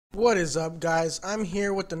What is up, guys? I'm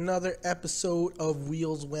here with another episode of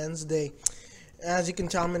Wheels Wednesday. As you can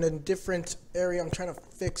tell, I'm in a different area. I'm trying to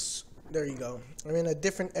fix. There you go. I'm in a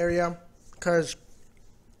different area because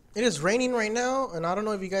it is raining right now, and I don't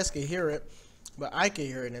know if you guys can hear it, but I can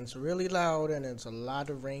hear it, and it's really loud, and it's a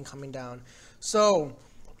lot of rain coming down. So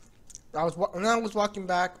when I was walking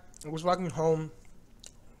back, I was walking home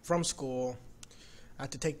from school. I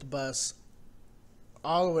had to take the bus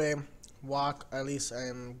all the way. Walk at least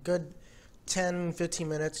good 10-15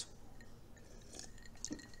 minutes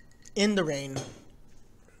in the rain,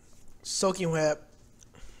 soaking wet.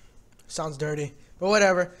 Sounds dirty, but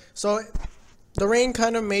whatever. So the rain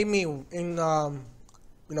kind of made me think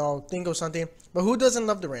of something. But who doesn't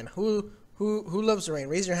love the rain? Who loves the rain?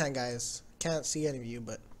 Raise your hand, guys. Can't see any of you,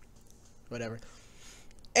 but whatever.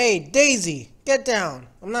 Hey, Daisy, get down.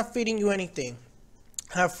 I'm not feeding you anything.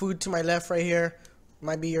 I have food to my left right here.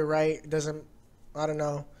 Might be your right. I don't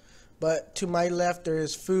know. But to my left, there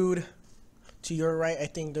is food. To your right, I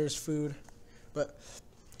think there's food. But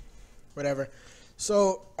whatever.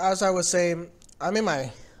 So, as I was saying, I'm in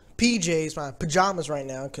my PJs, my pajamas right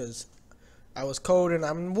now, because I was cold and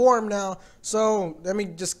I'm warm now. So, let me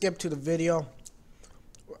just skip to the video.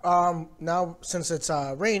 Now, since it's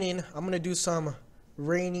raining, I'm going to do some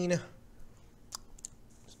raining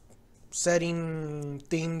setting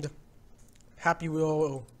themed Happy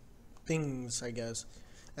Wheel things, I guess.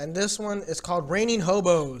 And this one is called Raining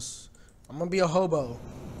Hobos. I'm gonna be a hobo.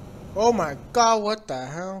 Oh my god, what the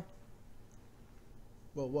hell?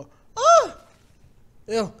 Whoa. Ah!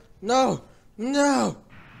 Ew, no!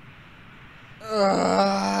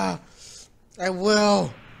 I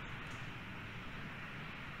will.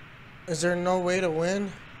 Is there no way to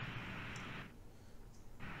win?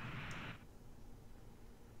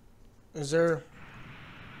 Is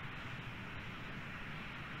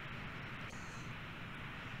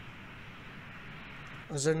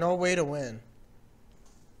there no way to win?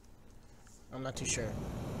 I'm not too sure.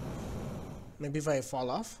 Maybe if I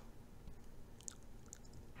fall off?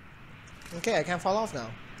 Okay, I can't fall off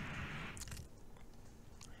now.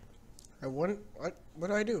 What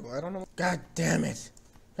do I do? I don't know. God damn it.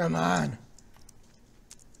 Come on.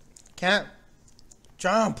 Can't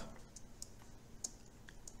jump.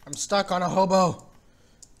 I'm stuck on a hobo.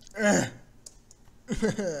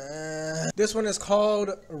 This one is called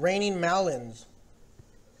Raining Melons.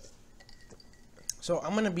 So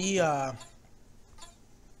I'm gonna be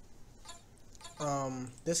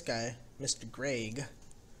this guy, Mr. Greg.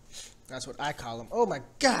 That's what I call him. Oh my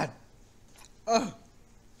god! Oh,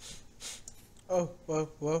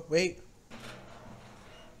 whoa, wait.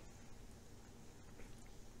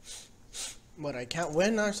 What, I can't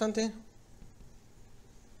win or something?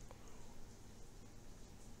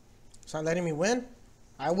 It's not letting me win?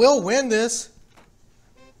 I will win this!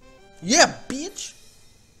 Yeah, bitch!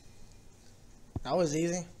 That was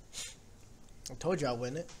easy. I told you I'd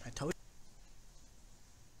win it. I told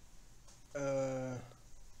you.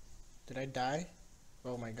 Did I die?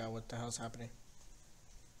 Oh my god, what the hell's happening?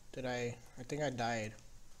 I think I died.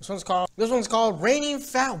 This one's called Raining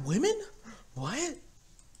Fat Women? What?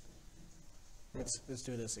 Let's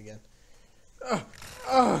do this again.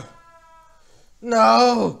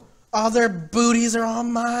 No! All their booties are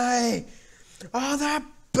on my... All their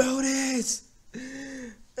booties!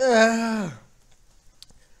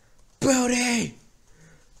 Booty!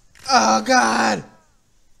 Oh god!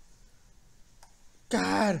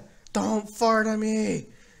 God, don't fart on me!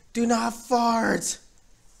 Do not fart!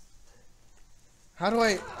 How do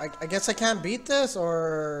I guess I can't beat this,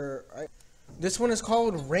 or... This one is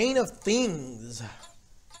called Rain of Things.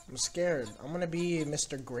 I'm scared. I'm gonna be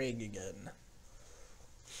Mr. Greg again.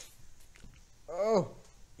 Oh!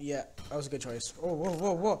 Yeah, that was a good choice. Oh,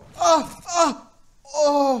 whoa.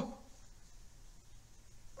 Oh!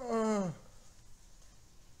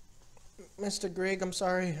 Mr. Greg, I'm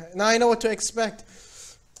sorry. Now I know what to expect.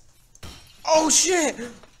 Oh shit!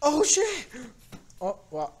 Oh,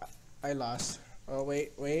 well, I lost. Oh,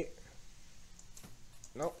 wait.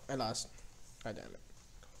 Nope, I lost. God damn it.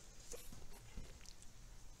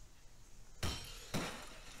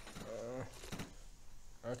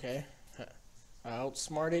 Okay. I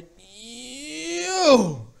outsmarted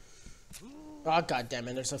you! Oh, god damn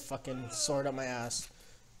it, there's a fucking sword up my ass.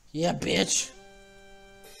 Yeah, bitch!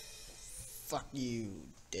 Fuck you,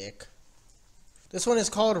 dick. This one is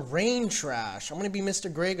called Rain Trash. I'm gonna be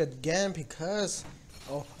Mr. Greg again because...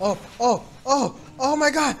 Oh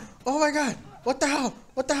my god! Oh my god! What the hell?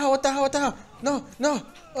 No!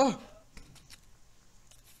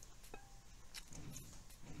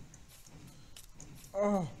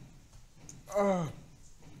 Oh!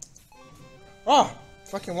 Oh!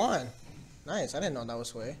 fucking won. Nice. I didn't know that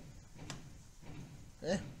was way.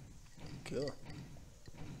 Yeah. Cool.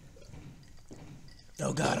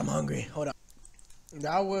 Oh god, I'm hungry. Hold on.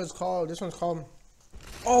 That was called. This one's called.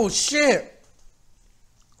 Oh shit!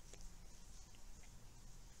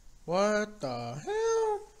 What the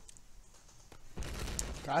hell?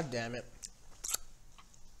 God damn it.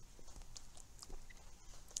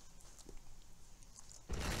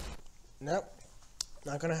 Nope.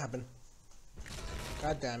 Not gonna happen.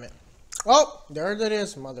 God damn it. Oh! There it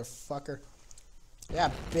is, motherfucker. Yeah,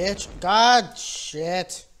 bitch. God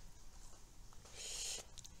shit.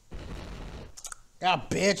 Yeah,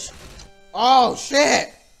 bitch. Oh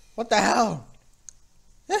shit! What the hell?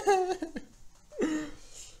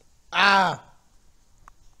 Ah.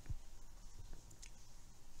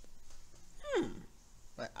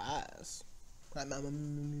 My eyes.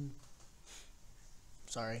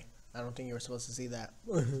 Sorry. I don't think you were supposed to see that.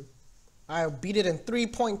 I beat it in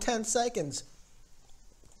 3.10 seconds.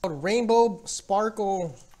 Rainbow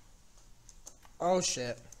Sparkle. Oh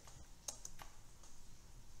shit.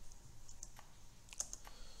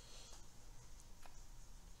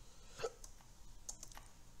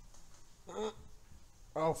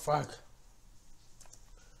 Oh fuck.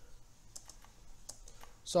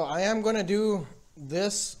 So I am gonna do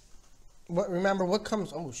this. What? Remember what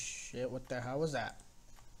comes? Oh shit! What the hell was that?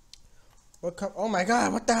 What come? Oh my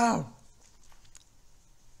god! What the hell?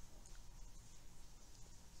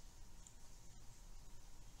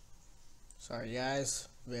 Sorry guys.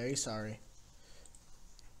 Very sorry.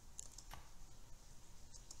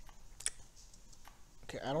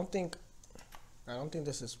 Okay, I don't think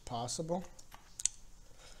this is possible.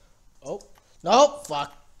 Oh no!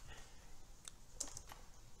 Fuck.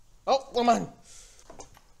 Oh, come on.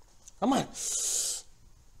 Come on.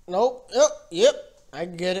 Nope. Yep. I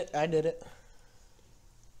get it. I did it.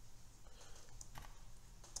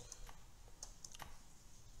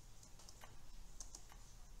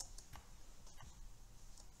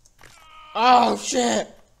 Oh, shit.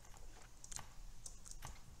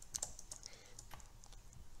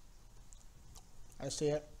 I see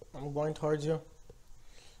it. I'm going towards you.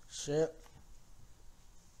 Shit.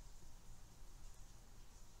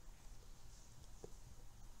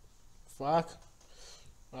 Fuck.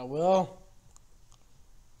 I will.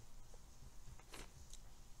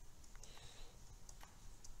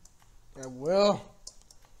 I will.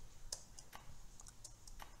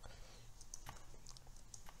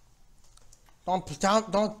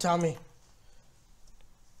 Don't tell me.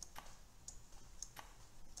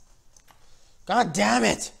 God damn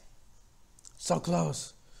it. So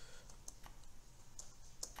close.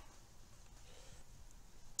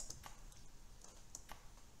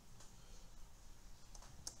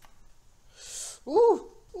 Ooh,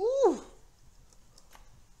 ooh.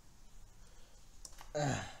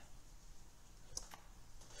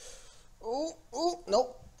 Ooh, ooh.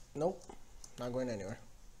 Nope. Nope. Not going anywhere.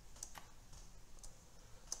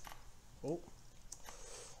 Oh.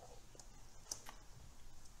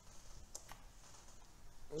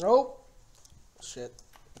 Nope. Shit.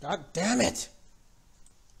 God damn it.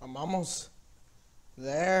 I'm almost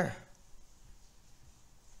there.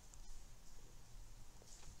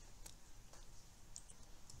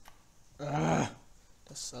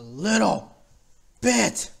 Just a little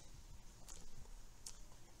bit.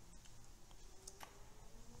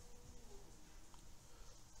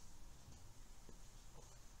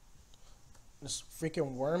 Just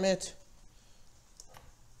freaking worm it.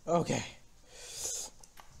 Okay.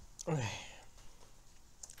 Okay.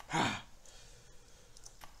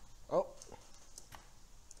 Oh.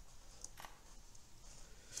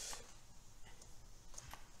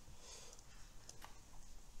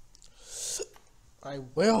 I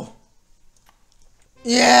will.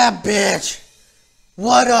 Yeah, bitch.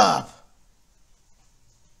 What up?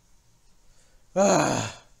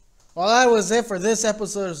 Well, that was it for this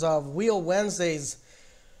episode of Wheel Wednesdays.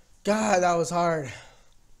 God, that was hard.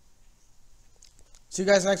 See you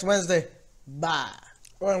guys next Wednesday. Bye.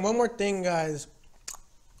 Oh, and one more thing, guys.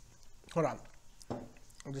 Hold on.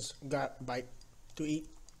 I just got a bite to eat.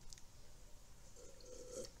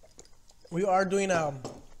 We are doing a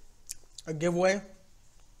giveaway.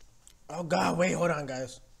 Oh, God. Wait. Hold on,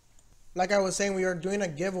 guys. Like I was saying, we are doing a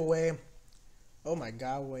giveaway. Oh, my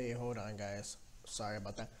God. Wait. Hold on, guys. Sorry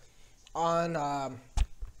about that. On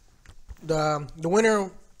the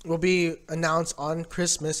winner will be announced on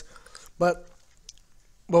Christmas, but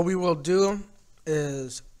what we will do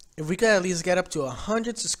is if we could at least get up to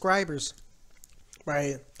 100 subscribers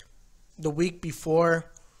by the week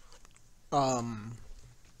before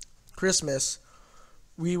Christmas,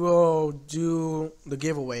 we will do the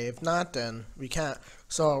giveaway. If not, then we can't.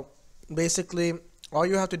 So basically, all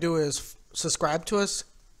you have to do is subscribe to us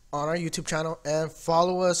on our YouTube channel and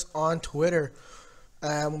follow us on Twitter.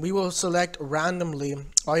 We will select randomly.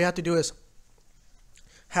 All you have to do is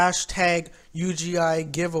hashtag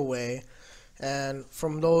UGI giveaway, and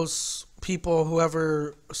from those people,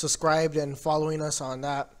 whoever subscribed and following us on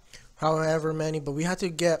that, however many, but we have to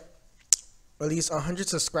get at least 100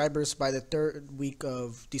 subscribers by the 3rd week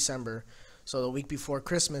of December, so the week before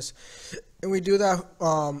Christmas. And we do that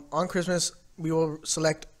on Christmas. We will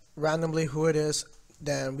select randomly who it is,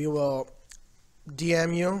 then we will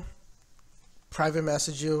DM you, private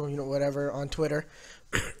message you, whatever, on Twitter,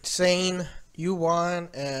 saying you won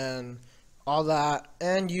and all that,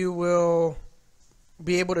 and you will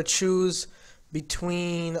be able to choose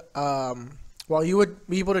between you would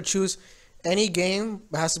be able to choose any game.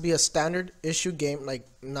 It has to be a standard issue game, like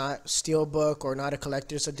not Steelbook or not a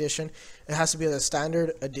collector's edition. It has to be the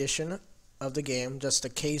standard edition of the game, just the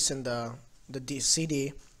case and the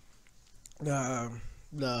CD,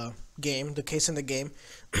 the game, the case in the game.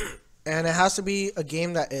 And it has to be a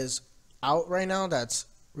game that is out right now, that's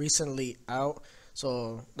recently out,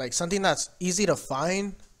 so like something that's easy to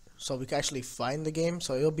find, so we can actually find the game.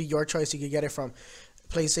 So it'll be your choice. You can get it from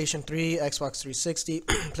PlayStation 3, Xbox 360,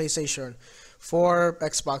 PlayStation 4,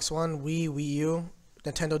 Xbox One, Wii U,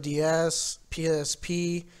 Nintendo DS,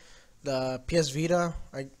 PSP, the PS Vita,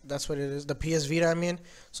 that's what it is, the PS Vita, I mean.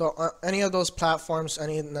 So any of those platforms,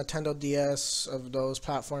 any Nintendo DS of those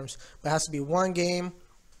platforms, but it has to be one game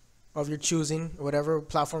of your choosing, whatever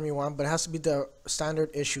platform you want, but it has to be the standard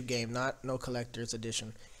issue game, not no collector's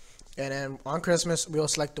edition. And then on Christmas, we'll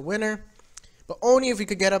select the winner, but only if we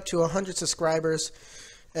could get up to 100 subscribers.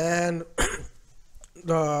 And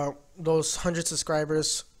those 100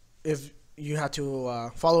 subscribers, if you have to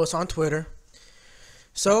follow us on Twitter.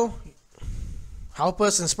 So help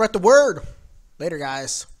us and spread the word. Later,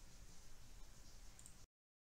 guys.